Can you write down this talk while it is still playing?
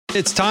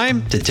It's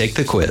time to take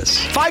the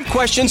quiz. 5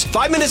 questions,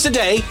 5 minutes a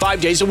day,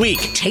 5 days a week.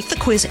 Take the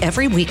quiz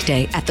every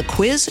weekday at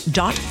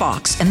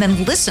thequiz.fox and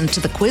then listen to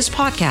the quiz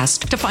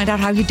podcast to find out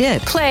how you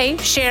did. Play,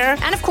 share,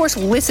 and of course,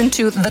 listen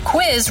to the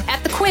quiz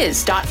at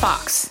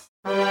thequiz.fox.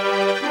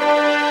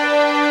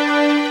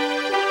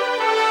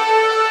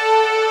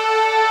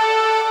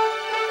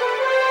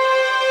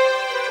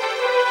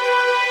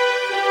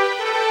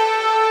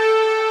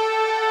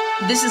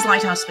 This is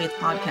Lighthouse Faith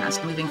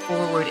Podcast, moving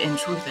forward in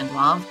truth and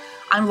love.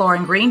 I'm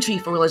Lauren Green,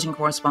 Chief Religion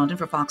Correspondent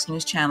for Fox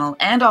News Channel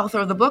and author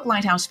of the book,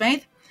 Lighthouse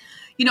Faith.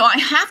 You know, I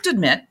have to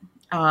admit,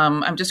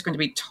 I'm just going to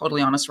be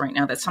totally honest right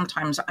now, that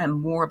sometimes I'm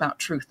more about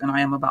truth than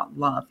I am about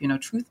love. You know,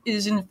 truth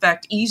is in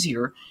fact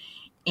easier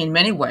in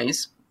many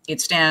ways. It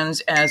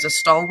stands as a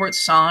stalwart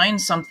sign,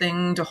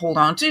 something to hold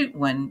on to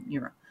when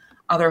your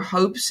other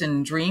hopes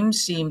and dreams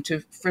seem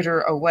to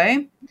fritter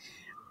away.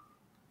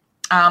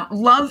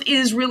 Love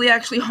is really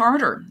actually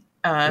harder,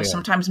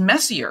 sometimes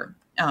messier.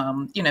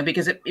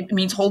 Because it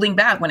means holding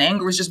back when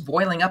anger is just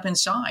boiling up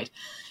inside.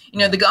 You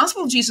know, the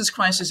gospel of Jesus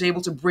Christ is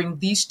able to bring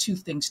these two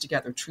things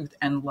together, truth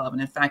and love.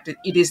 And in fact, it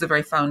is the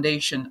very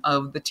foundation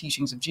of the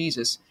teachings of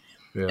Jesus.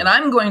 Yeah. And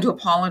I'm going to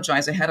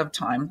apologize ahead of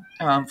time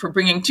for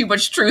bringing too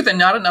much truth and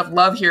not enough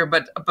love here.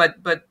 But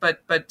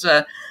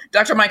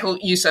Dr. Michael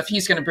Youssef,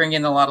 he's going to bring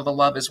in a lot of the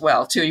love as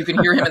well, too. You can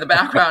hear him in the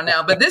background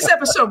now. But this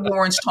episode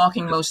warrants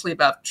talking mostly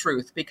about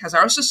truth because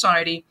our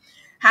society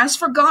has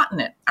forgotten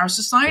it. Our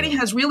society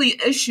has really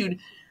issued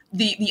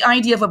the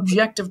idea of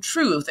objective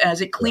truth as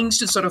it clings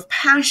to sort of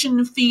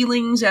passion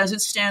feelings as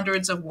its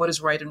standards of what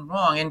is right and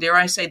wrong. And dare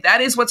I say,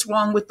 that is what's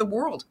wrong with the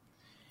world.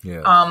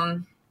 Yeah.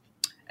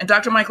 And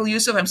Dr. Michael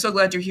Youssef, I'm so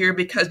glad you're here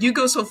because you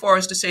go so far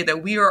as to say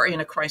that we are in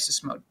a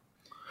crisis mode.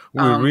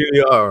 We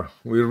really are.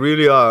 We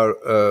really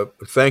are.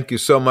 Thank you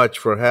so much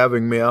for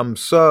having me. I'm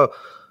so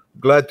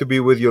glad to be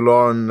with you,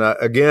 Lauren,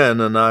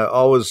 again. And I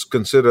always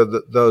consider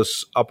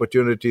those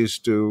opportunities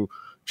to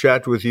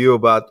chat with you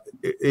about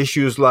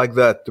issues like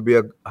that to be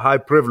a high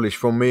privilege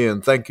for me,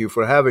 and thank you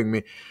for having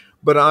me.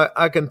 But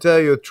I can tell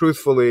you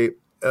truthfully,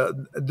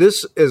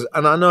 this is,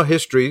 and I know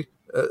history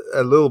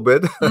a little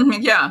bit.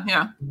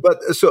 Yeah.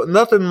 But so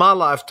not in my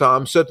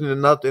lifetime, certainly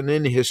not in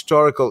any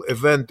historical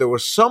event. There were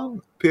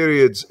some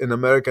periods in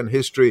American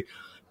history,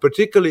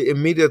 particularly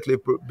immediately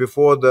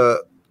before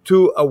the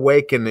two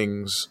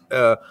awakenings,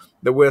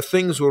 where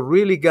things were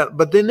really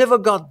but they never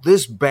got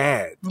this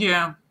bad.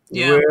 Yeah.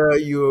 Where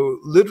you're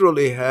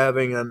literally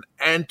having an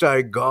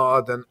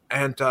anti-God and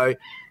anti-moral,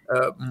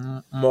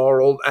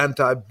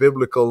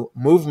 anti-biblical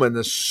movement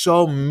is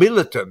so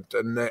militant,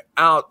 and they're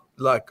out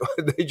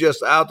they're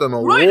just out on a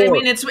war. Right. I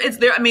mean, it's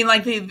there. I mean,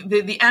 like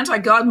the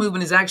anti-God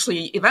movement is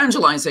actually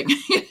evangelizing.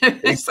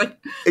 It's like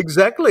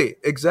exactly,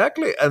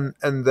 and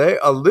they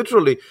are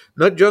literally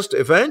not just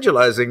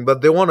evangelizing,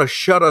 but they want to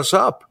shut us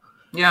up.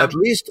 Yeah. At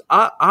least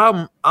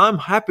I'm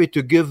happy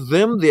to give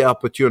them the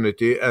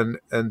opportunity and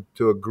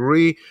to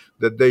agree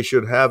that they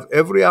should have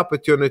every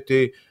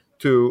opportunity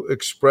to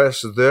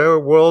express their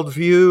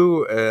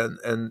worldview.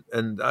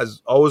 And I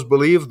always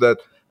believe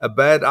that a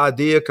bad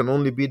idea can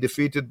only be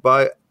defeated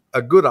by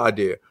a good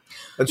idea.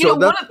 And so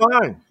that's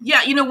fine.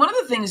 Yeah. You know, one of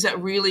the things that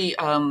really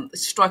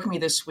struck me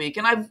this week,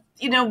 and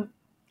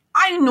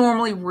I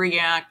normally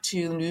react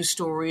to news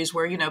stories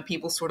where,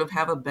 people sort of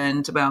have a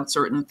bent about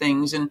certain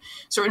things, and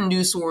certain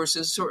news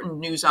sources, certain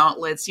news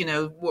outlets,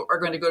 are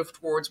going to go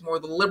towards more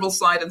the liberal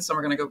side and some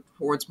are going to go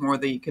towards more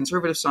the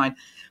conservative side.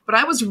 But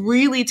I was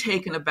really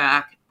taken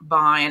aback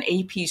by an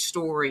AP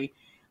story,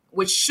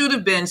 which should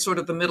have been sort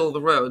of the middle of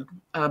the road,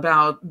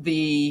 about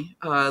the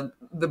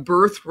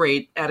birth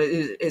rate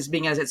as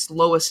being at its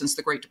lowest since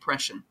the Great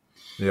Depression.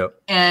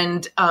 Yep.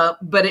 And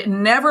but it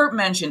never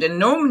mentioned, and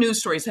no news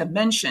stories have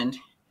mentioned,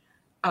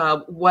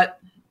 what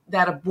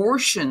that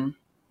abortion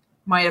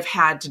might have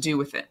had to do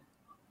with it.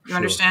 You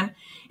understand?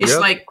 It's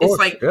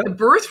the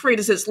birth rate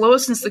is its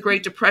lowest since the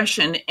Great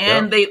Depression,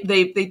 and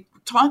they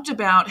talked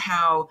about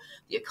how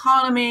the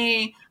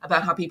economy,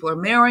 about how people are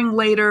marrying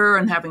later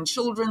and having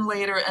children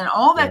later, and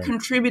all that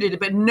contributed.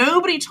 But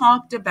nobody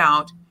talked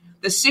about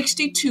the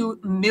 62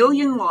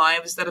 million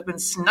lives that have been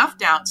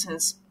snuffed out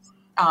since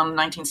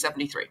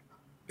 1973.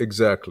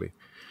 Exactly,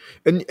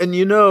 and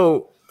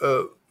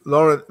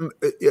Lauren,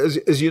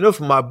 as you know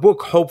from my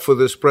book, Hope for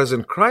This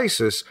Present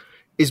Crisis,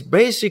 is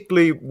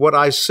basically what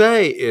I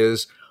say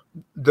is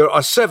there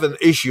are 7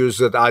 issues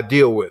that I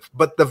deal with,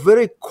 but the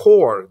very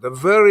core, the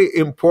very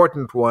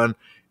important one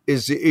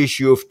is the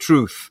issue of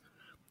truth.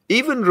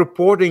 Even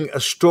reporting a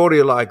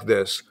story like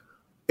this,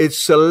 it's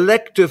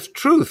selective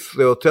truth.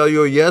 They'll tell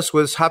you, yes,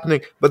 what's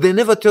happening, but they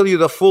never tell you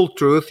the full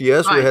truth.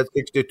 Yes, we had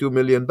 62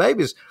 million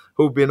babies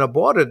who've been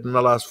aborted in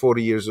the last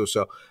 40 years or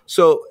so.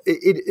 So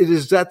it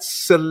is that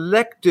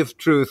selective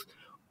truth,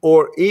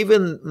 or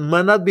even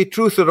might not be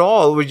truth at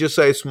all. We just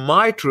say it's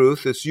my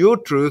truth, it's your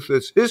truth,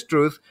 it's his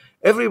truth.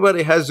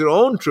 Everybody has their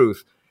own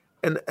truth.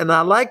 And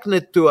I liken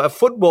it to a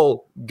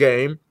football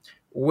game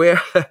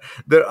where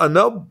there are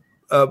no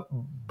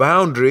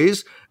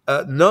boundaries,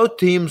 no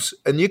teams,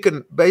 and you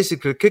can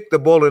basically kick the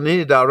ball in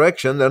any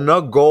direction. There are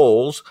no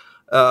goals.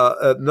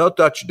 no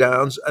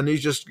touchdowns, and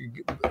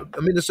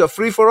it's a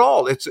free for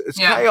all. It's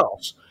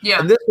chaos. Yeah.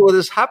 And this is what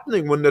is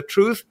happening when the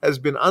truth has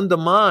been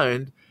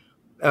undermined.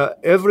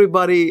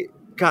 Everybody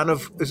kind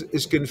of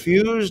is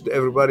confused.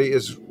 Everybody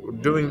is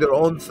doing their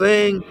own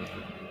thing.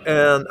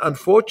 And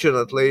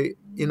unfortunately,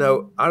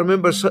 I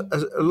remember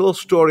a little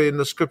story in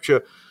the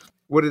scripture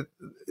where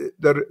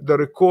the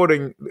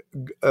recording,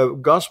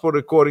 gospel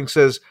recording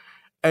says,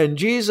 and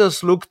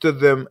Jesus looked at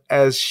them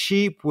as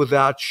sheep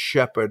without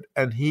shepherd.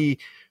 And he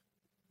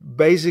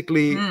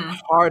basically,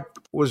 heart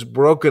was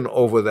broken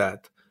over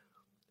that.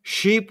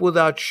 Sheep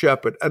without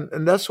shepherd.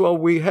 And that's what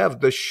we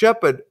have. The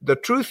shepherd, the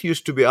truth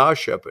used to be our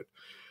shepherd.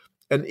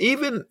 And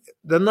even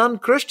the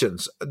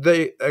non-Christians,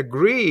 they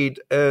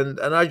agreed. And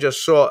I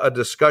just saw a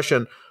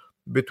discussion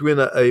between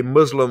a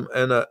Muslim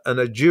and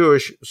a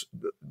Jewish,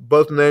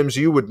 both names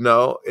you would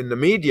know in the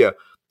media.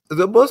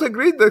 They both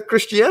agreed that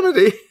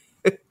Christianity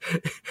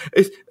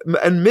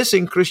and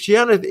missing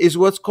Christianity is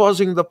what's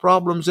causing the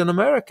problems in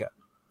America.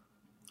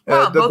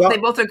 Wow, they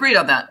both agreed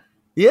on that.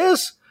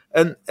 Yes.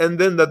 And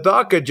then the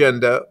dark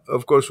agenda,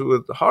 of course,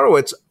 with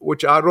Horowitz,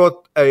 which I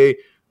wrote an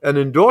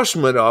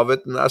endorsement of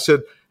it. And I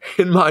said,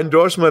 in my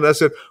endorsement, I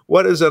said,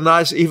 what is a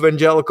nice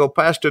evangelical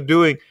pastor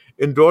doing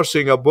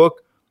endorsing a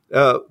book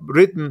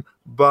written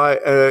by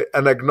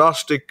an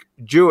agnostic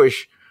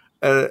Jewish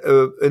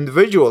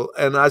individual?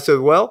 And I said,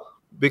 well,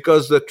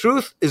 because the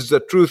truth is the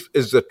truth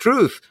is the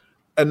truth.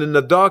 And in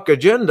the dark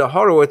agenda,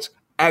 Horowitz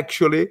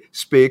actually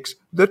speaks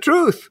the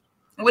truth.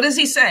 What does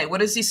he say?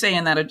 What does he say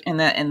in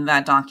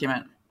that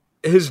document?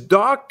 His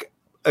dark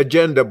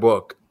agenda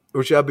book,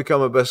 which has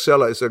become a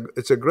bestseller,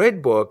 it's a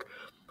great book.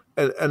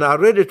 And I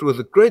read it with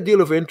a great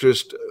deal of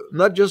interest,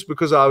 not just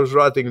because I was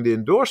writing the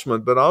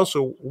endorsement, but I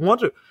also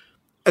wanted.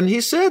 And he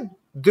said,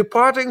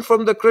 departing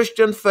from the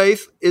Christian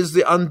faith is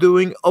the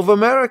undoing of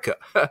America.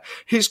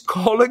 He's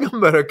calling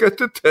America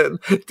to turn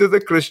to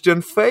the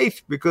Christian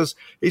faith because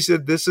he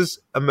said this is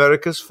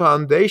America's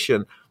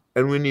foundation.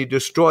 And when you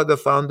destroy the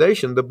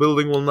foundation, the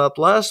building will not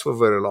last for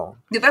very long.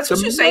 Yeah, that's what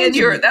you say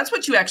that's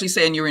what you actually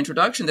say in your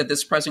introduction, that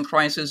this present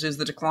crisis is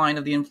the decline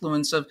of the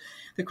influence of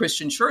the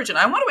Christian church. And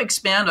I want to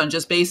expand on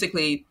just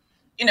basically,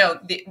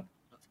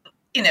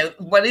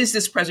 what is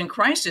this present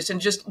crisis?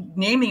 And just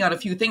naming out a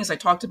few things. I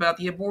talked about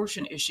the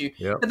abortion issue,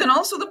 but then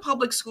also the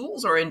public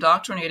schools are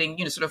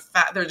indoctrinating,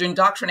 they're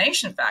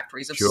indoctrination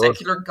factories of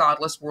secular,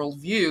 godless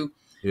worldview.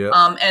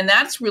 Yeah. And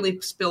that's really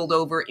spilled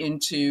over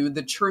into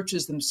the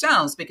churches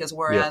themselves, because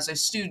whereas a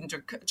student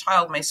or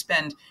child may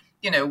spend,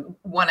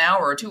 1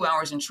 hour or 2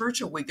 hours in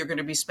church a week, they're going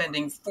to be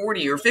spending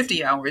 40 or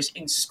 50 hours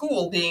in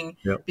school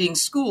being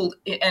schooled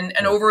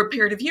and over a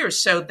period of years.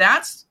 So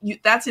that's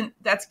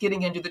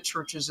getting into the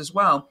churches as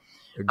well.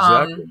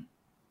 Exactly.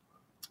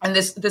 And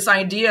this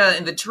idea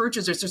in the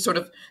churches is sort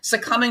of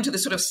succumbing to the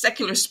sort of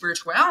secular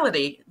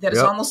spirituality that is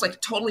almost like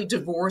totally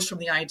divorced from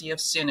the idea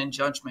of sin and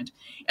judgment.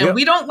 And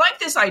we don't like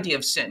this idea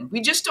of sin.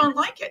 We just don't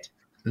like it.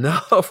 No,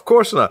 of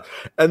course not.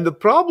 And the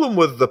problem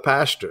with the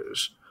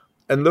pastors,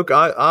 and look,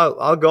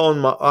 I'll go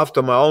on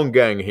after my own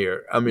gang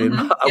here. I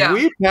mean,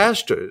 we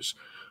pastors,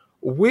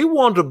 we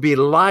want to be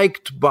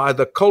liked by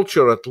the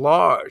culture at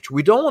large.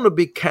 We don't want to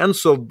be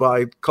canceled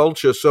by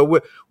culture.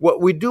 So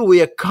what we do, we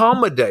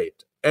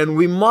accommodate. And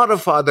we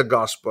modify the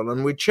gospel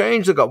and we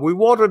change the gospel. We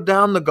water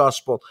down the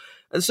gospel.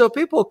 And so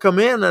people come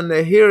in and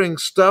they're hearing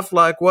stuff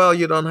like, well,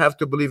 you don't have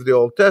to believe the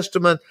Old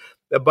Testament.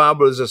 The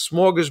Bible is a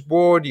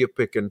smorgasbord. You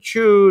pick and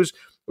choose.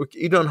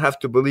 You don't have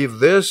to believe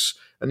this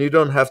and you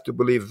don't have to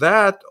believe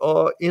that.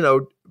 Or,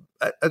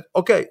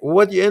 okay,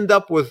 what you end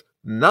up with?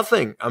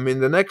 Nothing. I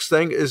mean, the next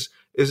thing is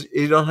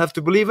you don't have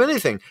to believe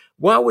anything.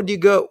 Why would you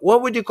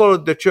call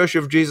it the Church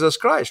of Jesus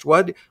Christ?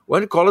 Why do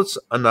you call it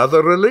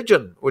another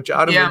religion? Which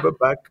I remember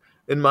back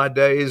in my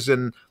days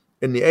in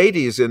the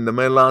 80s in the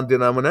mainline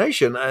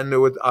denomination, and they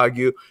would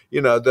argue,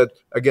 that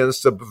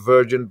against the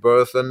virgin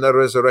birth and the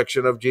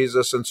resurrection of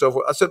Jesus and so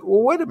forth. I said,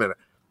 well, wait a minute.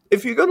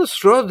 If you're going to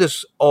throw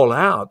this all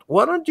out,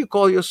 why don't you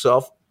call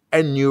yourself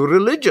a new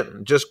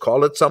religion? Just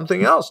call it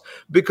something else,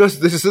 because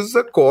this is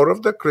the core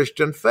of the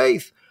Christian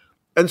faith.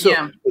 And so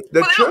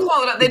they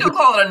don't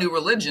call it a new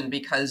religion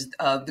because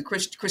the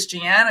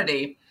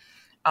Christianity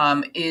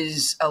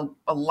is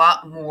a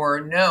lot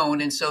more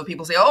known. And so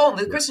people say, oh,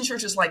 the Christian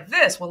church is like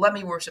this. Well, let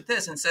me worship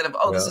this instead of,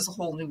 this is a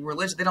whole new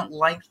religion. They don't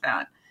like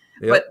that.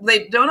 But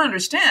they don't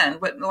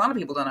understand. What a lot of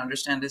people don't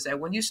understand is that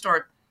when you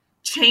start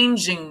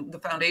changing the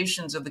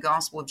foundations of the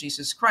gospel of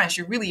Jesus Christ,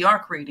 you really are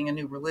creating a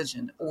new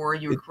religion, or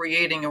you're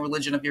creating a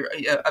religion of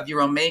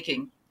your own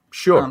making.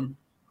 Sure.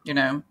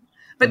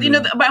 But,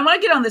 but I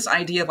want to get on this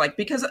idea of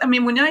because, I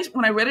mean, when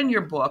I read in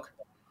your book,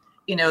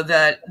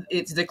 that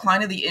it's the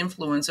decline of the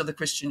influence of the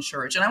Christian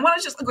church. And I want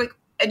to just look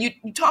and you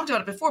talked about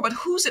it before, but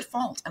who's at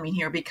fault? I mean,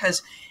 here,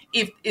 because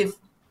if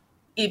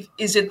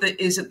is it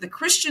the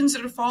Christians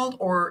that are at fault,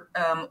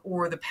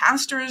 or the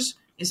pastors?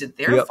 Is it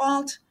their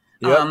fault?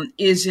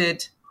 Is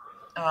it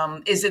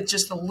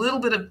just a little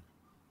bit of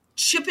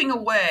chipping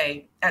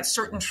away at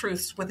certain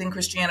truths within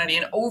Christianity?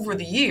 And over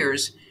the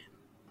years,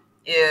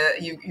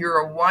 you're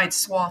a wide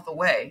swath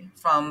away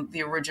from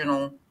the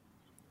original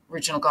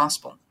original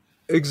gospel.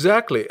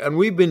 Exactly. And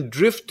we've been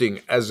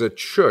drifting as a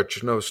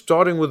church,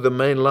 starting with the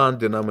mainline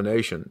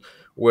denomination,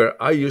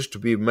 where I used to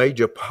be a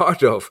major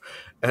part of,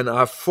 and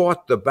I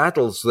fought the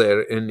battles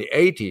there in the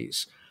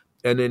 80s,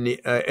 and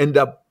end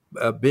up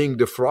being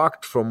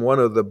defrocked from one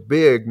of the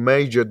big,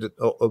 major,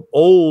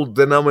 old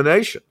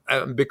denomination,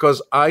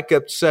 because I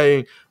kept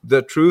saying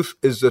the truth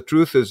is the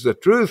truth is the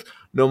truth,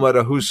 no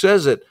matter who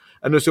says it.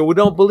 And they said, we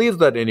don't believe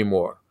that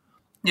anymore.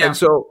 Yeah. And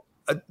so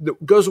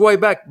it goes way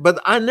back.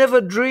 But I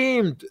never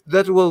dreamed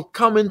that it will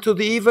come into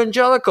the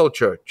evangelical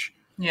church.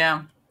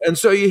 Yeah. And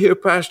so you hear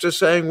pastors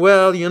saying,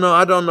 well,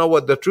 I don't know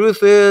what the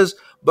truth is,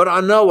 but I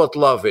know what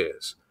love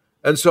is.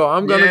 And so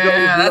I'm going to go with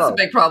love. Yeah, that's a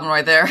big problem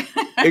right there.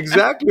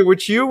 Exactly,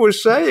 which you were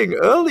saying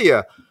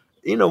earlier.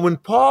 When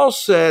Paul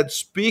said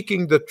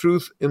speaking the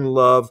truth in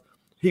love,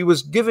 he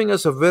was giving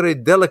us a very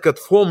delicate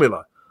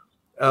formula.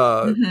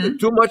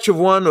 Too much of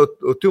one or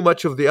too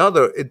much of the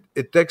other,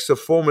 it takes the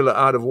formula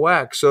out of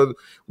whack. So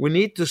we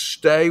need to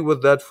stay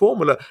with that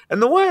formula.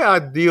 And the way I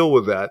deal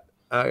with that,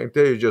 I can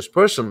tell you just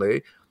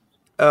personally,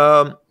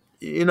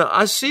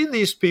 I see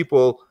these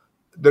people.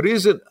 The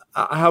reason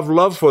I have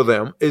love for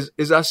them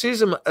is I see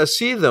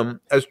them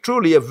as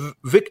truly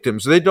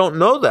victims. They don't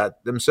know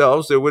that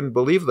themselves. They wouldn't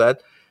believe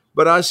that.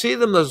 But I see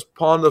them as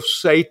pawn of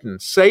Satan.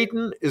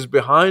 Satan is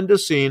behind the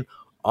scene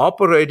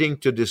operating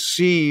to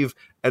deceive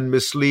and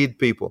mislead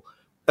people.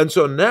 And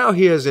so now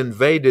he has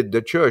invaded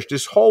the church,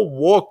 this whole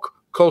woke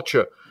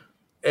culture.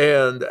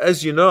 And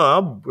as you know, I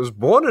was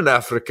born in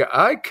Africa.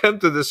 I came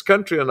to this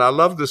country and I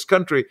love this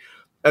country.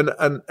 And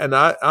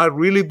I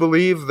really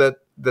believe that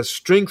the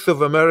strength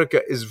of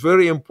America is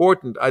very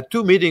important. I had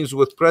 2 meetings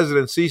with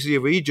President Sisi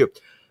of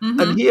Egypt,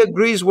 and he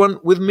agrees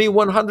with me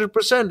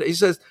 100%. He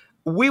says,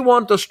 we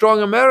want a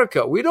strong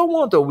America. We don't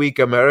want a weak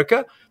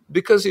America,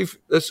 because if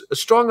a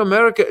strong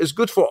America is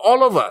good for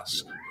all of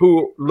us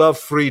who love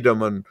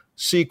freedom and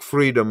seek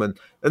freedom.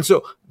 And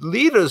so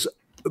leaders,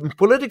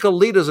 political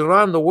leaders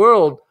around the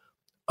world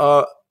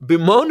are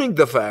bemoaning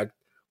the fact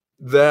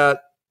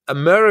that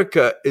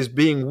America is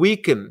being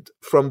weakened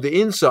from the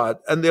inside,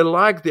 and they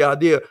like the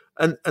idea.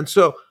 And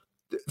so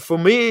for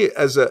me,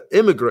 as an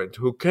immigrant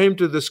who came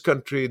to this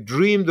country,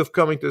 dreamed of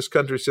coming to this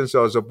country since I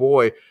was a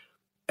boy,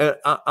 and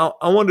I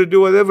want to do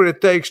whatever it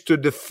takes to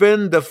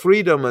defend the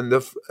freedom and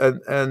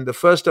the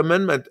First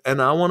Amendment.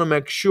 And I want to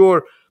make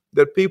sure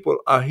that people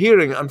are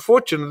hearing.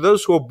 Unfortunately,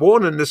 those who are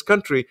born in this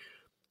country,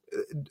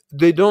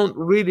 they don't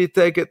really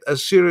take it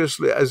as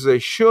seriously as they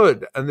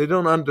should, and they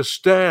don't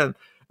understand.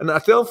 And I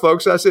tell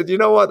folks, I said, you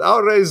know what,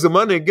 I'll raise the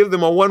money, give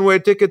them a one-way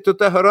ticket to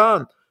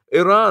Tehran,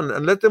 Iran,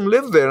 and let them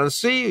live there and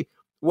see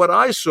what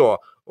I saw,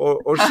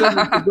 or send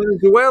them to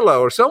Venezuela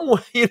or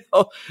somewhere.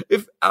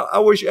 If I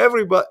wish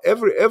every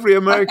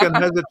American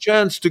has a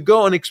chance to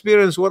go and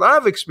experience what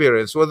I've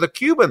experienced, what the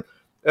Cuban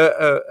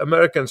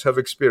Americans have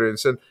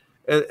experienced,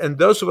 and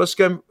those of us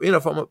came,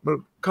 from a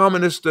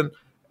communist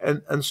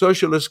and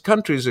socialist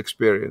countries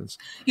experience.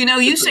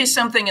 You say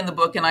something in the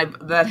book, and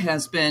that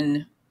has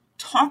been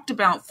talked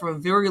about for a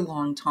very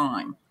long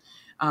time.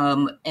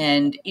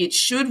 And it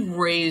should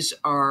raise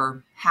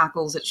our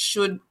hackles. It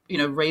should,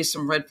 raise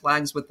some red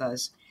flags with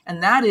us.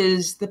 And that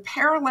is the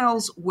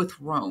parallels with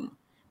Rome,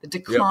 the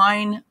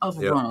decline of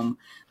Rome,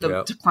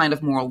 the decline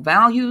of moral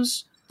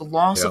values, the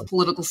loss of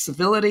political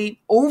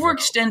civility,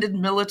 overextended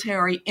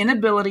military,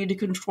 inability to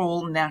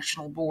control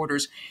national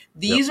borders.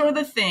 These are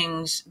the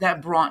things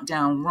that brought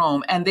down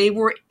Rome, and they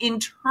were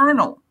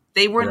internal.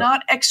 They were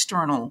not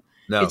external.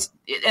 No.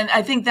 And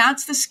I think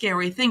that's the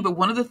scary thing. But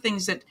one of the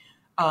things that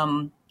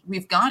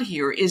we've got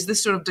here is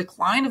this sort of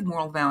decline of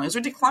moral values, or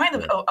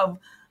decline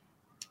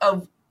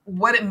of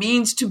what it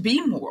means to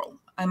be moral.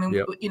 I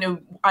mean,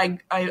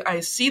 I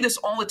see this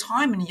all the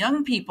time in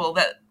young people,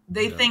 that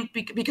they think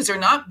because they're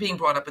not being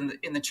brought up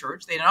in the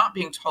church, they're not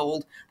being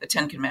told the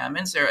 10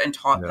 Commandments and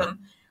taught them.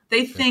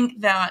 They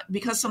think that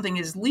because something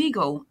is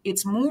legal,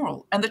 it's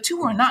moral, and the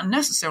two are not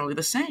necessarily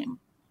the same.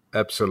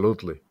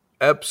 Absolutely.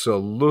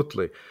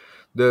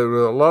 There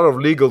are a lot of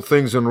legal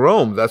things in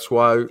Rome. That's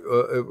why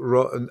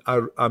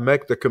I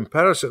make the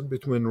comparison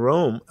between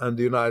Rome and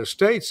the United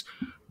States.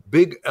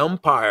 Big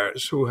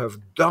empires who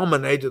have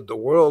dominated the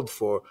world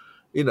for,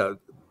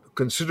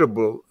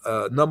 considerable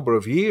number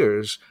of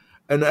years.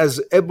 And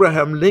as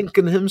Abraham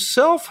Lincoln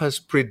himself has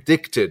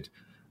predicted,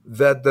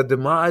 that the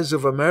demise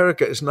of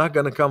America is not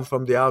going to come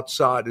from the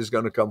outside, it's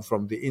going to come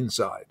from the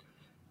inside.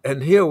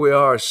 And here we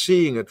are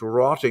seeing it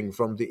rotting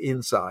from the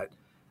inside.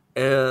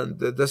 And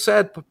the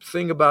sad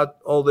thing about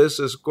all this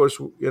is, of course,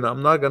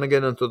 I'm not going to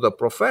get into the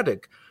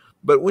prophetic,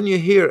 but when you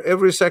hear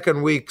every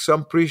second week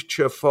some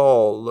preacher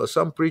fall,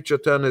 some preacher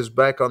turn his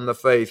back on the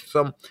faith,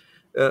 some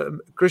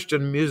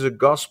Christian music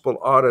gospel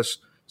artist,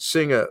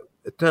 singer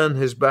turn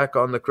his back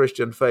on the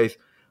Christian faith,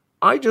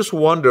 I just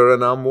wonder,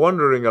 and I'm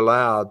wondering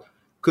aloud,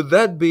 could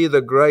that be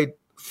the great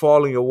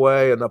falling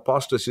away and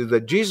apostasy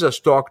that Jesus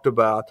talked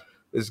about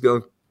is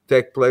going to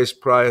take place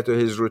prior to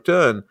his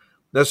return?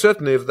 Now,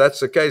 certainly, if that's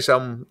the case,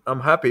 I'm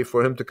happy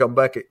for him to come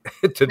back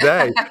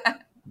today.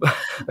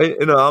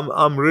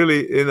 I'm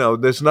really,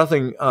 there's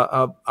nothing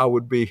I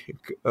would be,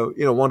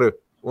 want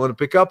to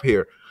pick up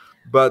here.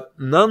 But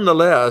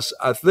nonetheless,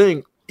 I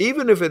think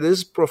even if it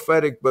is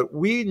prophetic, but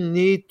we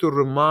need to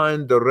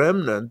remind the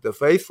remnant, the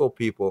faithful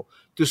people,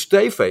 to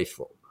stay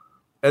faithful.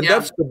 And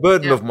that's the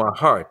burden of my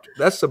heart.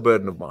 That's the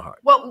burden of my heart.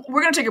 Well,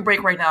 we're going to take a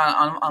break right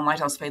now on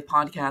Lighthouse Faith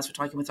Podcast. We're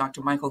talking with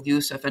Dr. Michael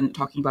Youssef and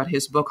talking about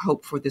his book,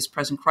 Hope for This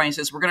Present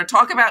Crisis. We're going to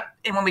talk about,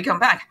 and when we come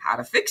back, how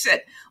to fix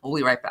it. We'll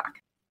be right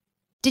back.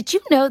 Did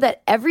you know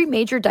that every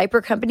major diaper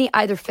company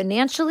either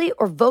financially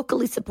or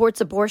vocally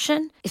supports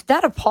abortion? If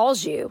that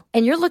appalls you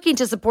and you're looking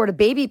to support a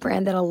baby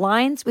brand that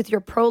aligns with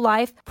your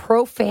pro-life,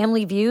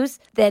 pro-family views,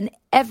 then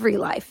Every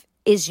Life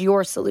is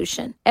your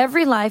solution.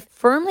 Every Life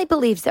firmly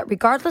believes that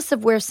regardless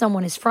of where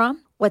someone is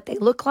from, what they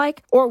look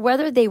like, or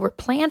whether they were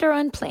planned or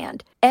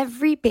unplanned,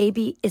 every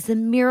baby is a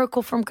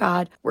miracle from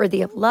God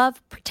worthy of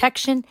love,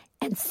 protection,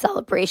 and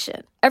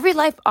celebration. Every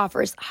Life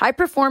offers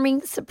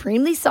high-performing,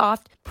 supremely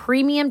soft,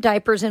 premium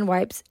diapers and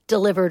wipes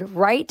delivered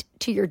right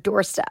to your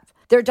doorstep.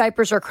 Their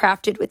diapers are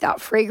crafted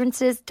without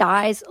fragrances,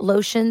 dyes,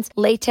 lotions,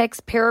 latex,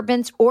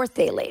 parabens, or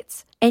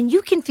phthalates. And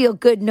you can feel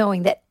good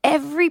knowing that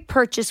every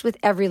purchase with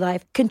Every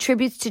Life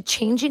contributes to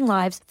changing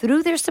lives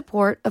through their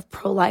support of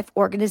pro-life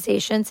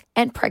organizations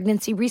and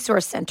pregnancy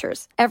resource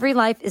centers. Every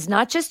Life is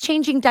not just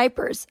changing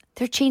diapers,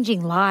 they're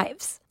changing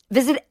lives.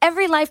 Visit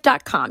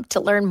everylife.com to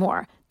learn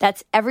more.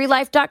 That's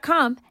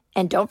everylife.com.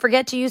 And don't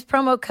forget to use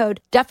promo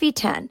code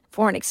Duffy10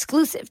 for an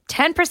exclusive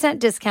 10%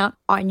 discount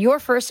on your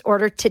first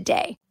order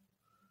today.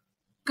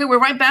 Okay, we're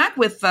right back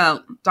with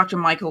Dr.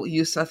 Michael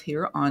Youssef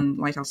here on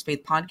Lighthouse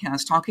Faith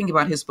Podcast, talking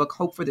about his book,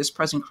 Hope for This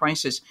Present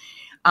Crisis.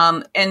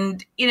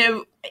 And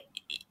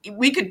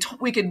we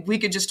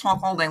could just talk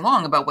all day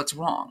long about what's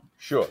wrong.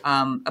 Sure.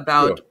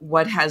 About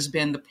what has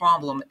been the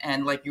problem.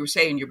 And like you were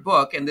saying in your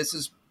book, and this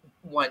is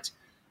what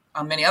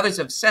many others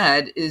have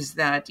said, is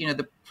that,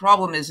 the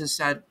problem is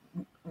that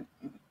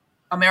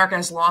America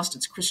has lost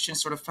its Christian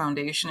sort of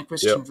foundation and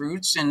Christian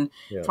roots, and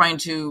trying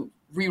to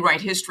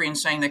rewrite history and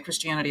saying that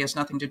Christianity has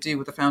nothing to do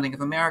with the founding of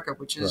America,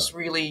 which is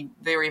really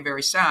very,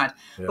 very sad.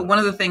 Yeah. But one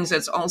of the things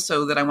that's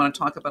also that I want to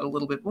talk about a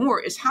little bit more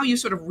is how you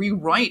sort of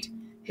rewrite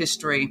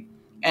history,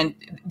 and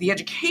the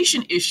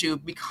education issue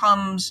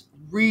becomes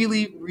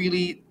really,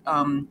 really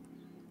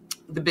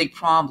the big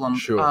problem.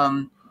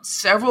 Sure.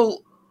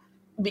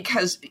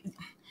 Because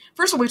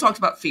first of all, we talked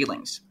about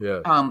feelings,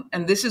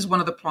 and this is one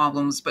of the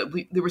problems. But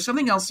there was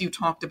something else you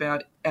talked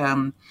about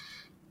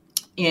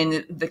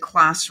in the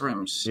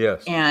classrooms.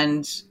 Yes.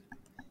 And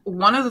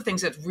one of the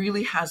things that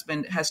really has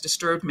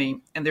disturbed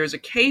me, and there's a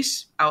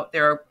case out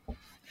there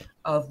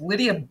of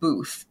Lydia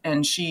Booth,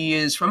 and she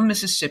is from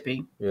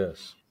Mississippi.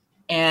 Yes.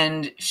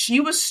 And she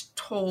was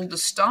told to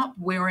stop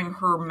wearing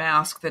her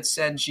mask that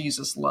said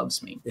 "Jesus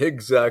loves me."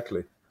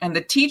 Exactly. And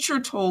the teacher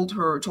told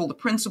the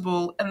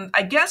principal, and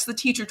I guess the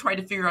teacher tried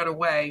to figure out a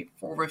way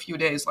for over a few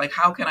days, like,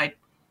 how can I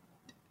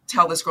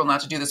tell this girl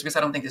not to do this, because I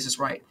don't think this is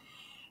right.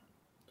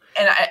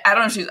 And I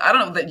don't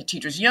know if the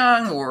teacher's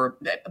young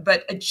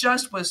but it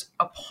just was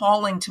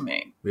appalling to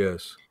me.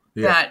 Yes.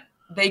 That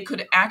they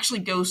could actually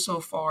go so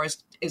far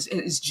as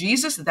is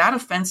Jesus that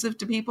offensive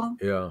to people?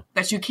 Yeah.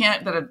 That you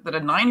can't, that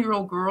a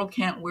 9-year-old girl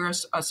can't wear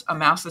a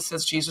mask that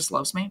says "Jesus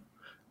loves me"?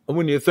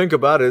 When you think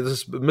about it,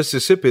 this is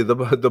Mississippi, the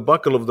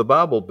buckle of the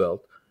Bible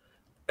Belt.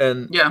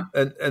 And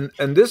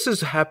this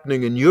is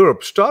happening in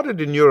Europe, started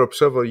in Europe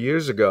several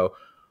years ago,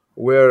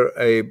 where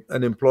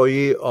an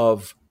employee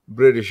of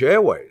British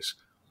Airways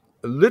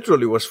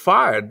literally was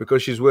fired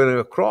because she's wearing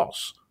a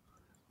cross.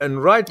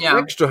 And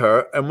next to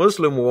her, a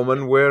Muslim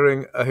woman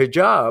wearing a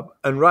hijab,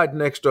 and right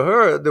next to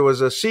her, there was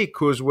a Sikh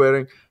who was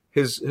wearing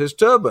his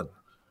turban.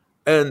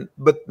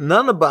 But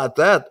none about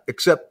that,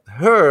 except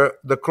her,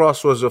 the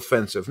cross was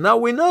offensive. Now,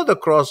 we know the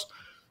cross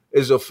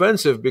is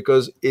offensive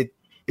because it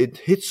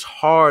hits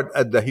hard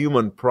at the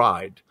human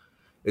pride.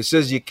 It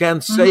says you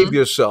can't save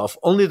yourself.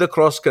 Only the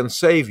cross can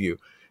save you.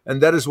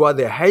 And that is why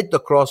they hate the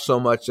cross so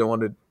much. They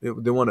want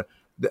to,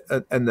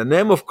 and the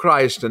name of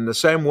Christ, in the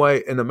same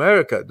way in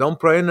America, don't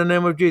pray in the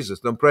name of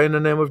Jesus. Don't pray in the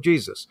name of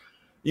Jesus.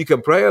 You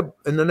can pray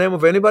in the name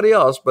of anybody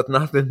else, but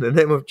not in the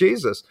name of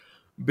Jesus,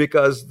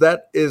 because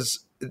that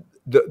is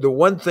the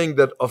one thing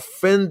that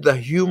offends the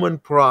human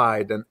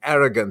pride and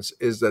arrogance,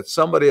 is that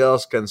somebody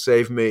else can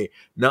save me.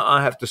 Now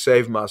I have to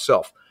save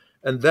myself.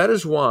 And that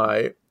is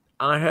why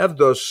I have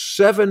those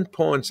 7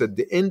 points at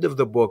the end of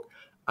the book.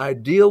 I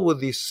deal with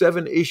these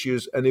 7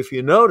 issues. And if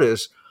you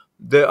notice,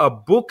 there are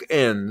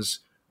bookends.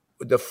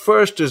 The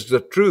first is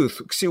the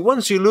truth. See,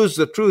 once you lose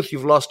the truth,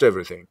 you've lost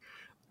everything.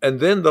 And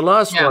then the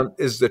last one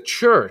is the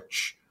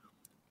church.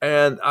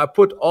 And I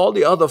put all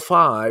the other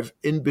 5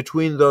 in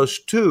between those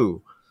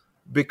 2,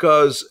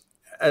 because,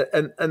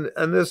 and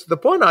this the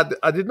point,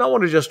 I did not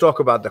want to just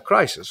talk about the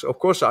crisis. Of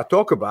course, I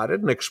talk about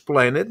it and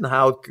explain it and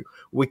how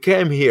we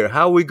came here,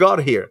 how we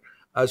got here.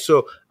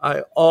 So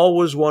I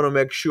always want to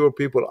make sure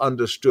people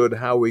understood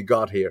how we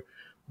got here.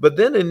 But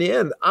then in the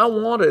end, I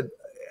wanted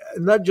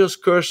not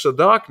just curse the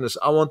darkness,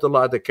 I want to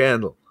light a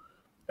candle.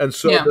 And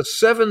so the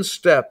 7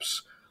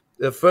 steps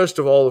first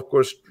of all, of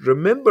course,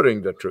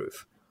 remembering the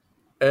truth.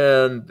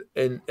 And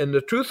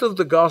the truth of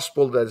the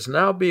gospel that is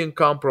now being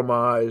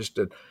compromised.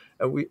 And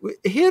we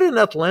here in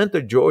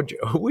Atlanta, Georgia,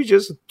 we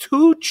just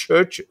 2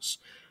 churches.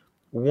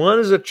 One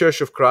is the Church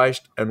of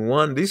Christ, and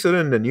one, these are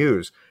in the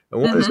news, and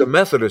one is the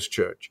Methodist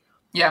Church,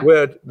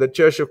 where the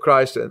Church of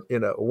Christ, a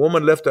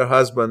woman left her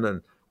husband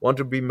and wanted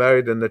to be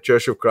married in the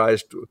Church of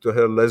Christ to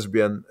her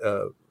lesbian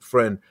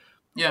friend.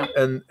 Yeah,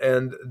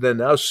 and they're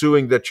now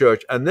suing the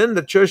church. And then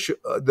the church,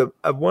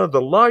 one of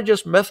the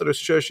largest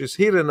Methodist churches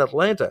here in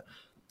Atlanta,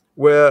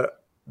 where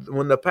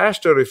when the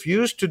pastor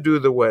refused to do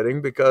the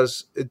wedding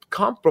because it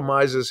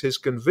compromises his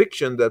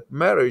conviction that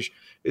marriage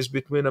is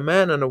between a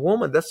man and a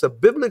woman, that's a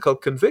biblical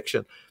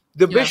conviction.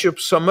 The bishop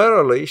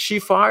summarily, she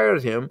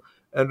fired him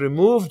and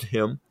removed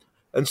him.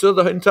 And so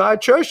the entire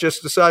church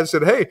just decided,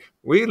 said, hey,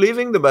 we're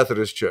leaving the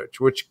Methodist Church,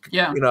 which,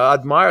 I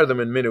admire them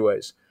in many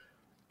ways.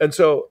 And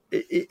so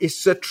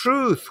it's the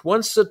truth.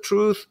 Once the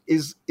truth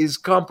is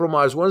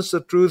compromised, once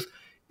the truth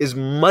is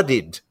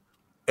muddied,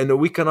 and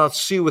we cannot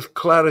see with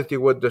clarity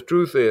what the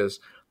truth is,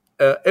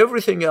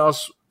 everything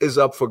else is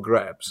up for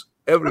grabs.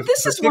 But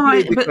this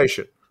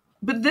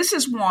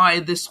is why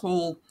this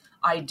whole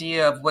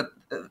idea of what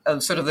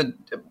sort of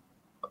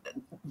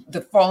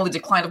the fall and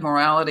decline of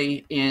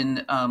morality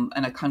in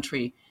a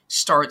country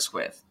starts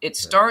with. It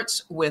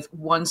starts with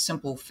one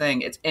simple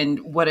thing. And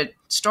what it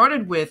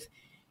started with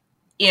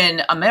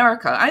in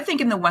America, I think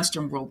in the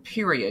Western world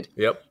period,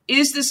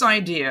 is this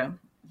idea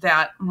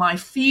that my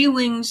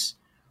feelings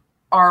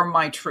are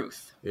my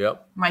truth.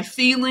 My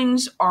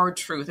feelings are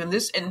truth.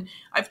 And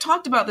I've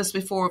talked about this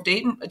before.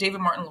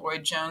 David Martin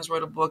Lloyd Jones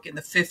wrote a book in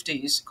the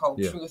 50s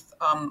called Truth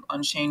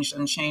Unchanged,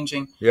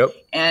 Unchanging.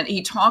 And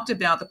he talked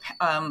about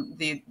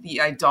the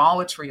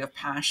idolatry of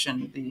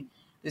passion,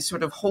 the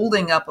sort of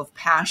holding up of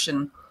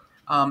passion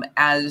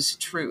as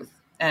truth.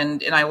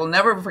 And I will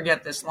never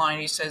forget this line.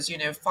 He says,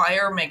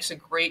 fire makes a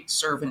great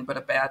servant, but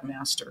a bad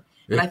master.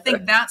 And I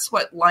think that's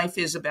what life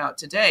is about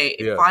today.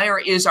 Fire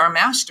is our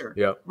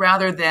master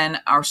rather than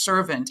our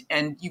servant.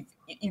 And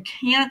you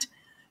can't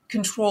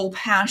control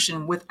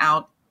passion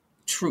without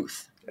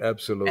truth.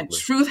 Absolutely. And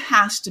truth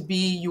has to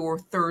be your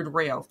third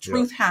rail.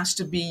 Truth has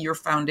to be your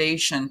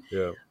foundation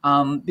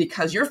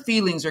because your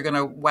feelings are going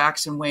to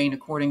wax and wane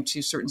according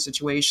to certain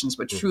situations.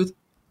 But truth,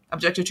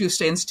 objective truth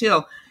stands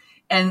still.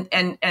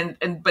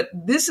 But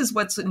this is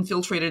what's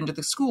infiltrated into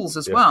the schools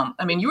as well.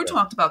 I mean, you were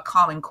talked about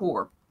Common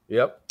Core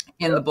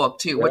in the book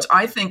too, which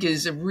I think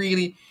is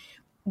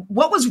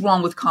what was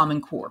wrong with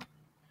Common Core?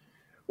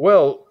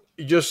 Well,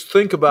 you just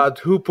think about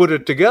who put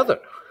it together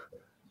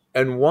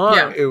and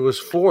why it was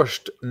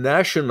forced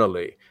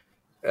nationally.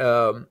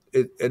 Mr.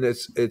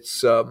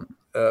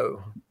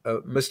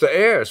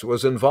 Ayers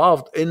was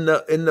involved in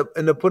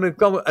the putting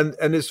common,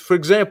 and it's, for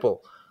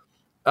example,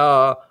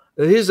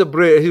 here's a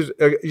bridge.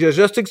 Here's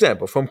just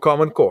example from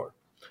Common Core.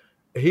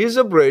 Here's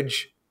a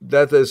bridge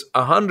that is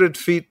 100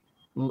 feet,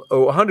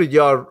 100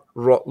 yard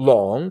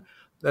long,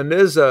 and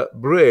there's a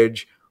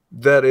bridge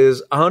that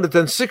is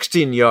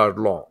 116 yard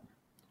long.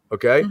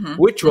 Okay,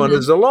 which one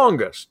is the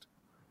longest?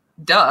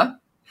 Duh.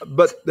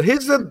 But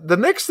here's the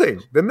next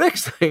thing. The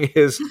next thing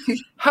is,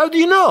 how do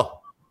you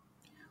know?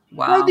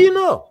 Wow. How do you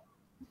know?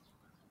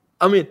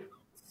 I mean,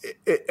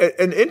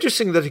 and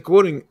interesting that he's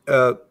quoting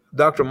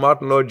Dr.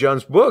 Martin Lloyd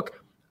Jones'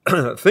 book.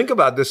 Think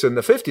about this in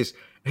the 50s.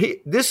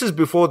 This is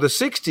before the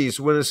 60s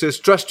when it says,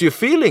 trust your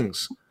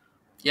feelings.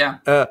 Yeah.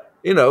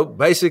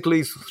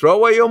 Basically throw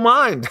away your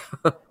mind.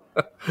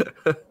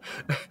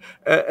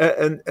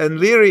 and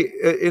Leary,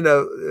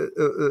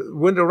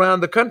 went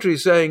around the country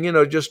saying,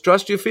 just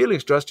trust your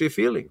feelings, trust your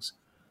feelings.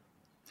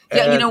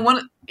 Yeah,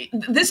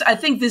 I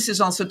think this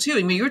is also too.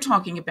 I mean, you're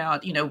talking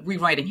about,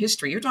 rewriting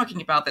history. You're talking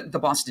about the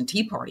Boston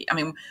Tea Party. I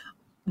mean,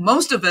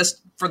 most of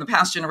us for the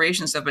past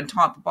generations have been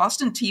taught the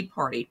Boston Tea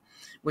Party,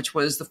 which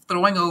was the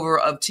throwing over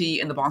of tea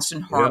in the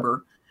Boston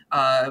Harbor,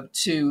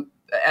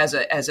 as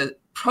a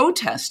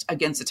protest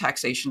against the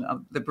taxation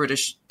of the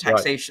British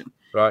taxation.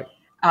 Right.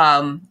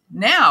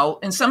 Now,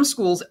 in some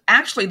schools,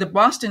 actually, the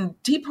Boston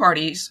Tea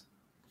Party's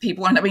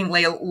people are now being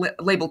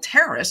labeled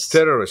terrorists.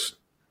 Terrorists.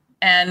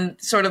 And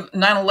sort of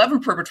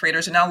 9/11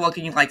 perpetrators are now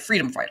looking like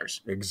freedom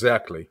fighters.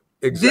 Exactly.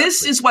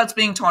 This is what's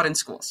being taught in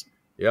schools.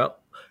 Yeah.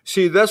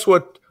 See, that's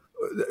what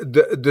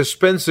the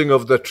dispensing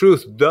of the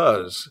truth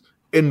does.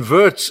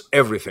 Inverts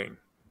everything.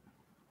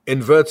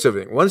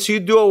 Once you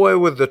do away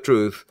with the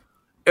truth,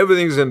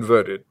 everything's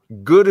inverted.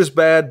 Good is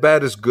bad,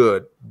 bad is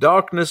good.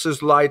 Darkness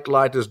is light,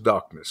 light is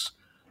darkness.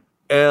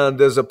 And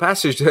there's a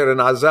passage there in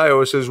Isaiah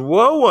where it says,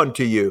 woe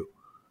unto you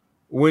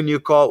when we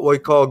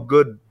call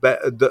good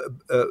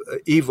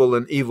evil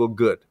and evil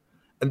good.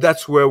 And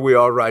that's where we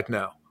are right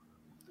now.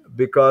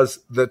 Because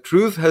the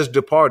truth has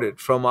departed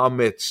from our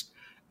midst.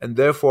 And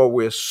therefore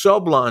we're so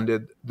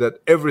blinded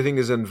that everything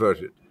is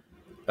inverted.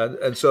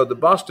 And so the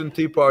Boston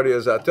Tea Party,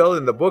 as I tell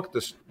in the book,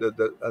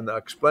 and I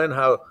explain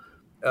how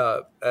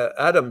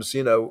Adams,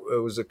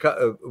 was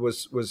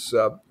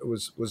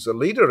a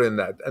leader in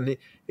that, and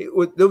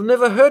they've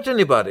never hurt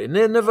anybody.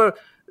 They never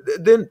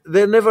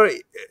they never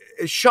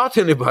shot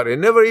anybody,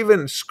 never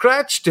even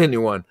scratched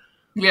anyone.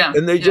 Yeah.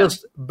 And they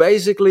just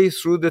basically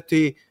threw the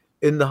tea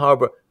in the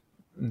harbor.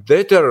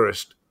 They're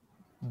terrorists.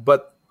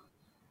 But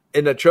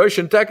in a church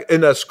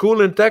in a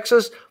school in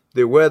Texas,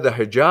 they wear the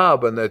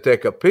hijab and they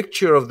take a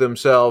picture of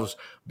themselves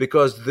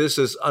because this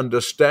is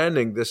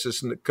understanding, this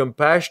is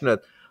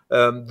compassionate,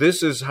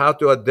 this is how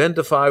to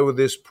identify with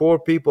these poor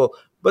people.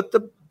 But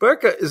the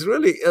burqa is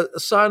really a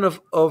sign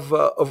of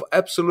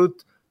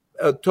absolute,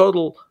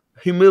 total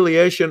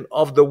humiliation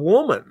of the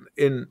woman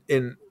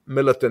in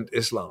militant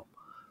Islam.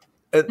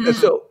 And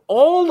so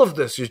all of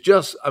this is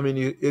just,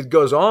 it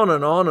goes on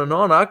and on and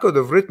on. I could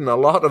have written a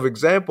lot of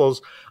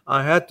examples.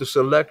 I had to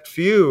select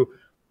few.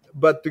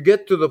 But to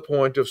get to the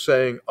point of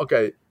saying,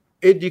 okay,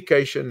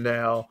 education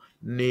now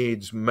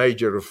needs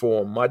major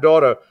reform. My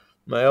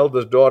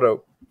eldest daughter,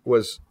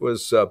 was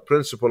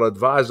principal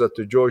advisor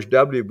to George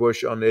W.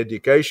 Bush on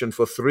education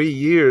for 3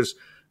 years,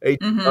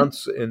 18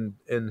 months in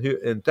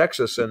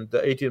Texas and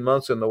 18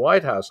 months in the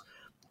White House.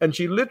 And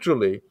she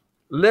literally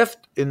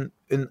left in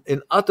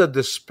utter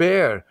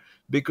despair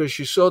because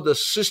she saw the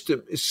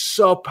system is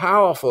so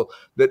powerful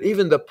that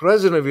even the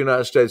president of the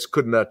United States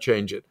could not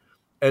change it.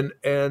 And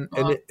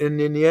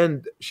in the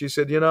end, she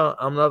said,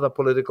 I'm not a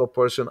political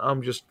person.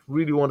 I'm just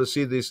really want to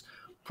see these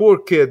poor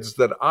kids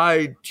that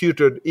I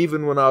tutored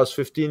even when I was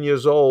 15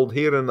 years old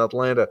here in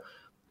Atlanta,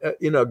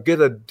 get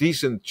a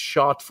decent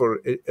shot for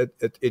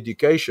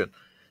education.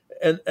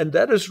 And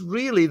that is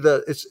really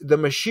the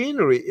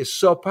machinery is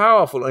so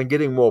powerful and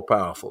getting more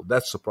powerful.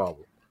 That's the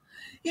problem.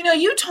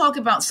 You talk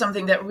about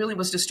something that really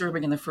was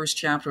disturbing in the first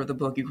chapter of the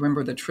book, You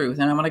Remember the Truth.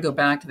 And I want to go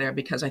back there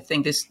because I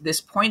think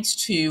this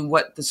points to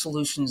what the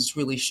solutions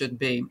really should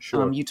be.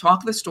 Sure. You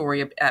talk the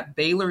story at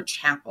Baylor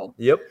Chapel.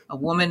 Yep. A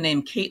woman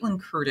named Caitlin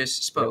Curtis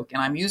spoke. Yep.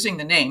 And I'm using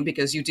the name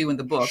because you do in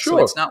the book. Sure.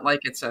 So it's not like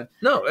it's a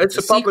No, it's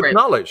a public secret.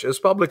 Knowledge. It's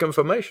public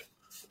information.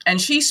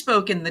 And she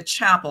spoke in the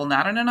chapel,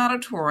 not in an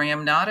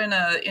auditorium, not in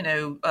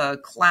a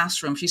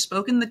classroom. She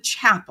spoke in the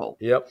chapel.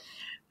 Yep.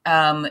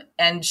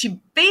 And she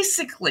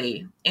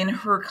basically, in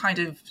her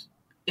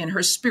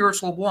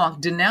spiritual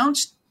walk,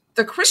 denounced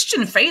the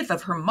Christian faith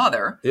of her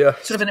mother,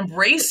 sort of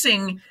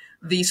embracing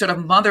the sort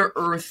of Mother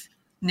Earth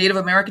Native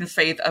American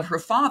faith of her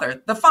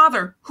father, the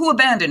father who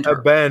abandoned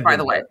her, by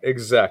the way.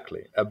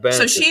 Exactly.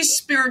 So she's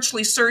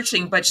spiritually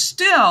searching, but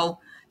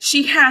still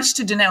she has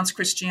to denounce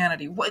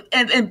Christianity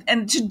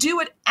and to do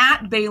it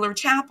at Baylor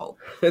Chapel.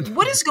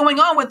 What is going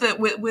on with the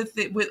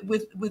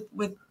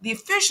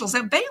officials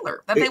at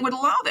Baylor that they would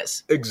allow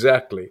this?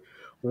 Exactly.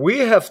 We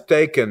have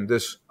taken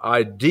this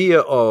idea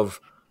of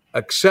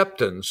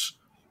acceptance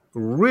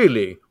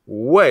really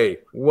way,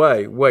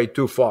 way, way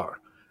too far.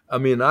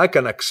 I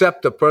can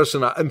accept a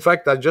person. In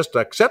fact, I just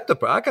accept a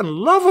person. I can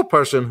love a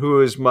person who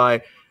is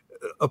my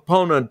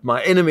opponent,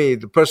 my enemy,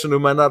 the person who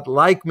might not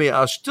like me.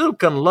 I still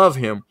can love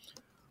him.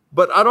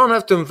 But I don't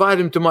have to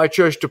invite him to my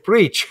church to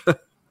preach.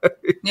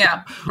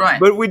 Yeah, right.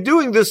 But we're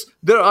doing this.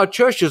 There are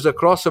churches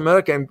across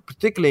America, and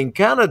particularly in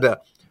Canada,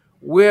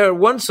 where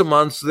once a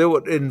month they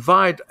would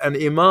invite an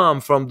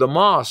imam from the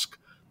mosque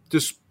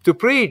to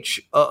preach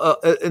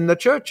in the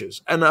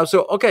churches. And I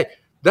said, okay,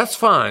 that's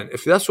fine.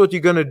 If that's what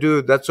you're going to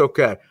do, that's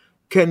okay.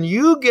 Can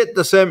you get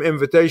the same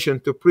invitation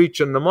to preach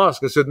in the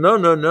mosque? I said,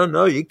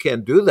 no, you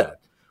can't do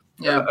that.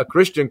 Yeah. A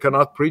Christian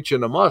cannot preach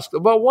in a mosque.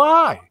 But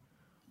why?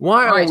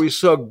 Why are we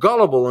so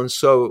gullible and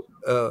so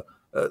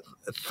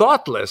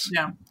thoughtless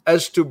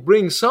as to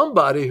bring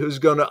somebody who's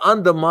going to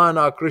undermine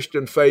our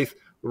Christian faith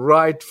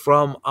right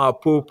from our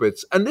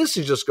pulpits? And this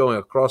is just going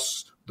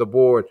across the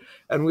board.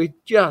 And we're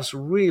just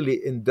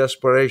really in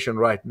desperation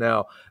right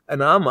now.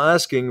 And I'm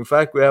asking, in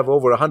fact, we have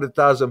over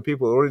 100,000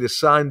 people already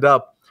signed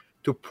up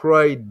to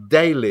pray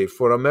daily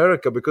for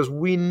America because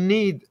we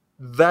need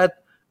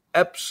that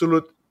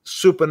absolute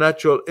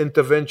supernatural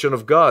intervention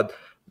of God.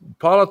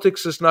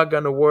 Politics is not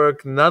going to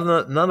work. None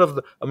of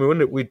the.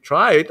 When we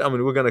try it,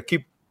 we're going to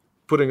keep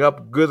putting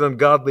up good and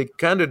godly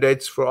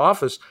candidates for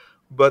office.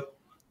 But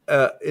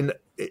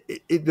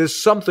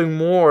there's something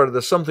more.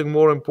 There's something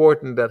more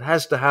important that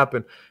has to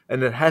happen,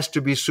 and it has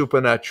to be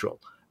supernatural.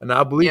 And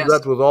I believe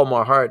that with all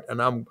my heart.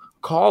 And I'm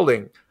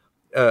calling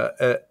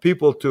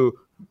people to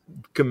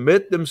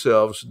commit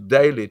themselves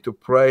daily to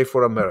pray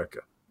for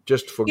America,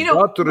 just for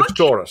God to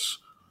restore us.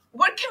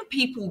 What can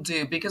people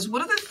do? Because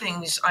one of the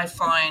things I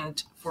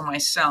find for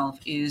myself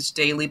is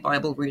daily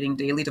Bible reading,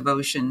 daily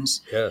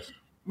devotions. Yes.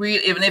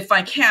 Even if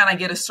I can, I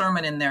get a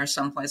sermon in there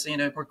someplace,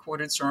 a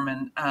recorded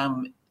sermon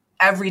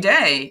every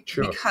day,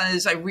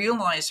 because I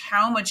realize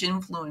how much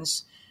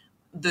influence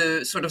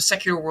the sort of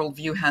secular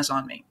worldview has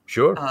on me.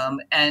 Sure.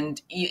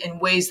 And in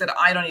ways that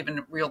I don't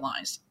even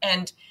realize.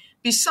 And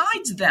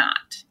besides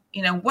that,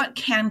 what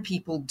can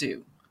people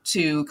do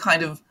to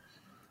kind of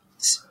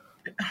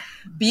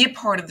be a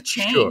part of the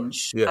change?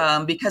 Sure.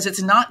 Yeah. Because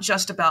it's not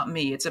just about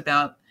me. It's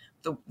about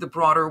the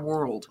broader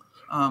world,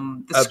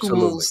 the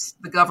schools,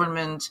 the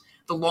government,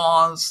 the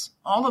laws,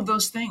 all of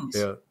those things.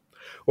 Yeah.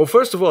 Well,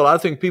 first of all, I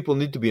think people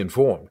need to be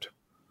informed.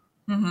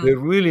 Mm-hmm. They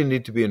really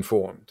need to be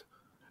informed.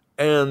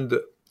 And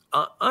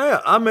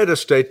I made a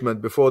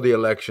statement before the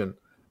election.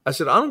 I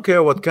said, I don't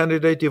care what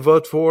candidate you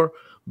vote for,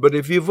 but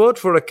if you vote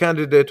for a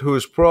candidate who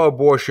is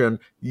pro-abortion,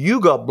 you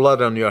got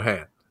blood on your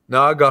hand.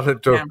 Now, I got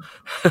into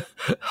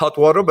hot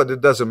water, but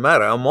it doesn't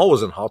matter. I'm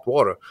always in hot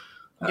water.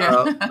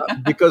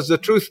 Because the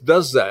truth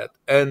does that.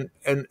 And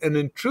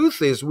in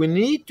truth is, we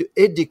need to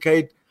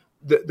educate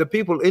the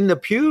people in the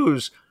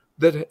pews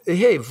that,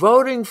 hey,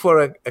 voting for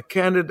a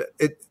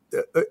candidate,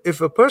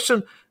 if a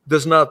person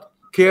does not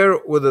care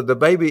whether the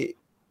baby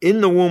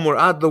in the womb or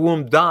out the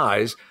womb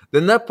dies,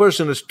 then that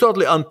person is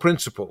totally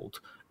unprincipled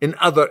in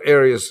other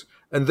areas.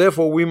 And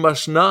therefore, we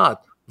must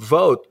not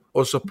vote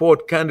or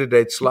support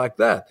candidates like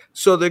that.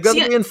 So they're going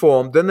to be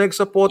informed, then they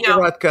support the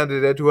right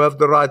candidate who have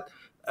the right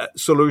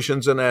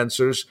solutions and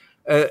answers.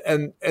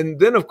 And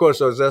then, of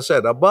course, as I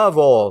said, above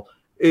all,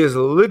 is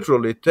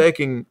literally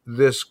taking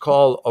this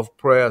call of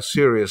prayer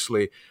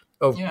seriously,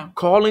 of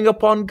calling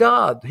upon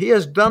God. He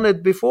has done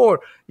it before.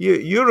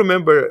 You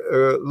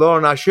remember,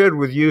 Lauren, I shared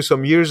with you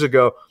some years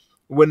ago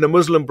when the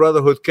Muslim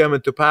Brotherhood came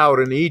into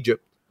power in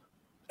Egypt.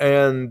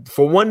 And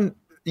for 1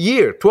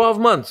 year, 12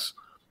 months,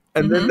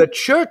 and then the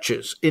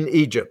churches in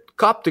Egypt,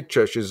 Coptic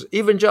churches,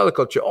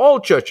 evangelical churches, all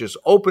churches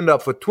opened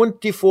up for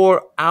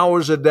 24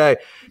 hours a day.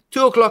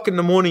 2 o'clock in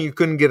the morning, you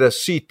couldn't get a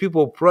seat.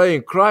 People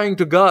praying, crying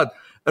to God.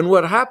 And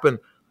what happened?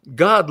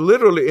 God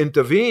literally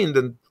intervened,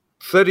 and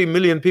 30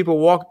 million people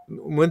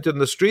went in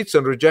the streets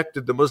and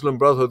rejected the Muslim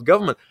Brotherhood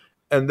government,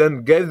 and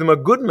then gave them a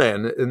good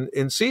man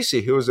in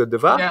Sisi. He was a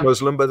devout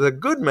Muslim, but a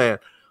good man.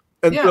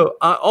 And so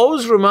I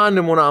always remind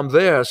them when I'm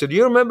there, I said,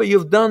 you remember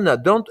you've done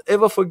that. Don't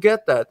ever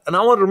forget that. And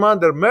I want to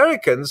remind the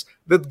Americans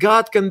that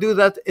God can do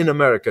that in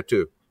America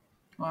too.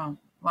 Wow.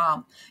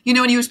 Wow. You know,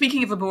 when you were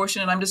speaking of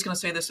abortion, and I'm just going to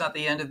say this at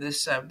the end of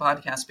this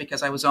podcast,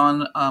 because I was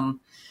on a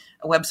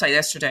website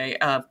yesterday,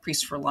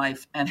 Priests for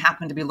Life, and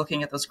happened to be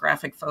looking at those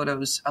graphic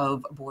photos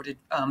of aborted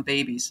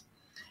babies.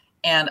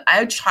 And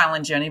I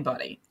challenge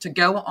anybody to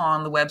go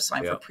on the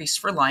website for Priests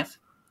for Life,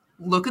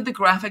 look at the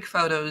graphic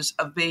photos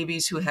of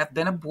babies who have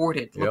been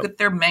aborted, look at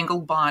their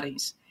mangled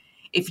bodies.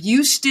 If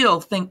you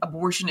still think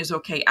abortion is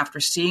okay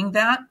after seeing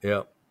that,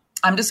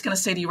 I'm just going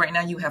to say to you right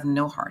now, you have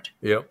no heart.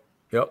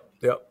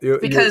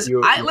 Because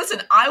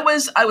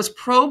I was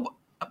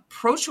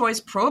pro-choice,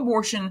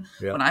 pro-abortion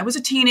when I was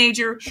a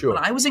teenager, when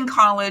I was in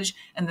college,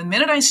 and the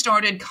minute I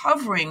started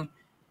covering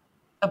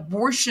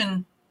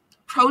abortion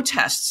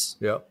protests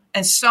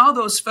and saw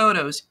those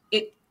photos,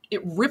 it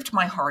ripped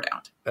my heart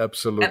out.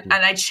 Absolutely. And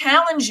I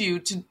challenge you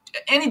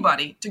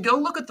anybody to go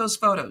look at those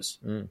photos.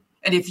 And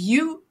if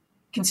you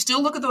can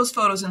still look at those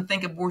photos and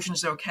think abortion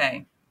is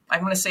okay, I'm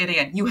going to say it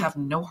again, you have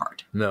no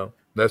heart. No,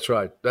 that's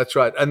right. That's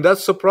right. And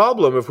that's the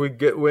problem. If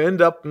we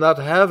end up not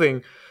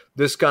having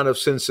this kind of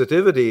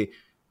sensitivity,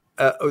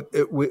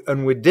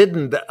 we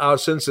didn't, our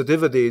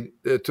sensitivity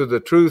to the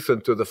truth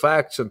and to the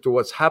facts and to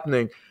what's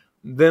happening,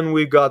 then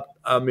we are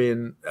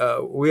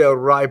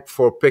ripe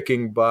for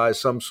picking by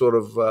some sort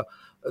of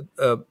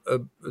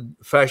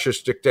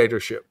fascist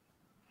dictatorship.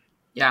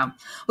 Yeah.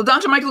 Well,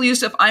 Dr. Michael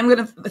Youssef, I'm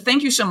going to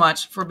thank you so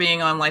much for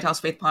being on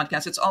Lighthouse Faith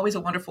Podcast. It's always a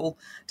wonderful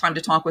time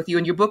to talk with you.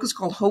 And your book is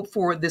called Hope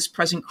for This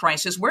Present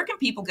Crisis. Where can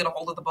people get a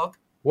hold of the book?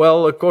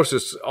 Well, of course,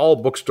 it's all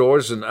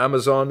bookstores and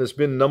Amazon. It's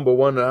been number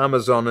one on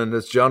Amazon in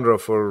its genre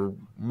for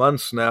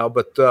months now.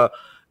 But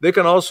they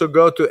can also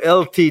go to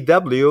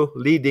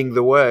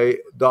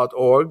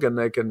ltwleadingtheway.org and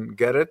they can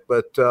get it.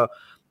 But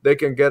they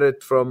can get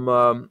it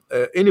from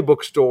any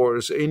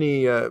bookstores,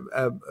 any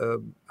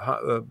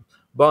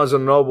Barnes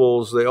and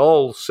Nobles. They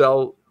all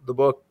sell the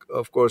book,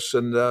 of course.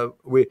 And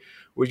we're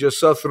just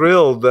so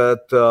thrilled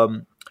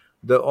that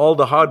all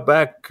the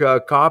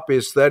hardback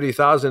copies,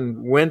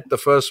 30,000, went the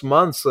first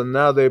month, and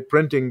now they're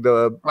printing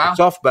the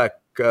softback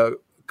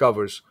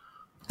covers.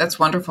 That's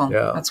wonderful.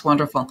 Yeah. That's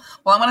wonderful.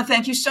 Well, I want to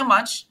thank you so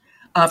much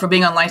for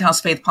being on Lighthouse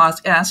Faith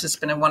Podcast. It's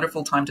been a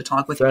wonderful time to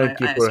talk with you.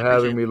 Thank you for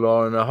having me,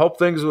 Lauren. I hope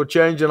things will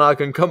change and I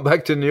can come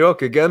back to New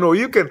York again, or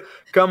you can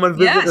come and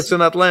visit us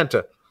in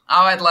Atlanta.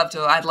 Oh, I'd love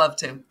to. I'd love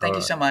to. Thank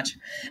you so much.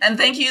 And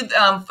thank you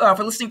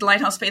for listening to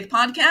Lighthouse Faith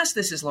Podcast.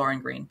 This is Lauren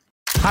Green.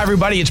 Hi,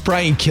 everybody. It's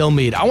Brian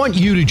Kilmeade. I want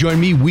you to join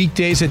me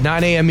weekdays at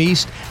 9 a.m.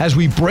 East as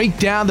we break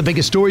down the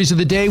biggest stories of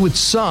the day with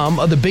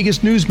some of the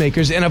biggest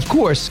newsmakers and, of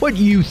course, what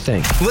you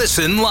think.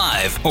 Listen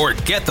live or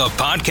get the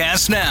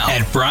podcast now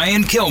at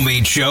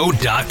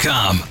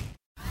BrianKilmeadShow.com.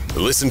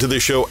 Listen to the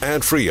show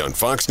ad-free on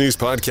Fox News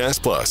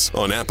Podcast Plus,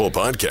 on Apple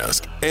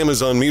Podcast,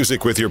 Amazon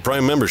Music with your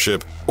Prime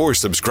membership, or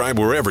subscribe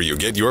wherever you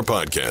get your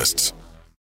podcasts.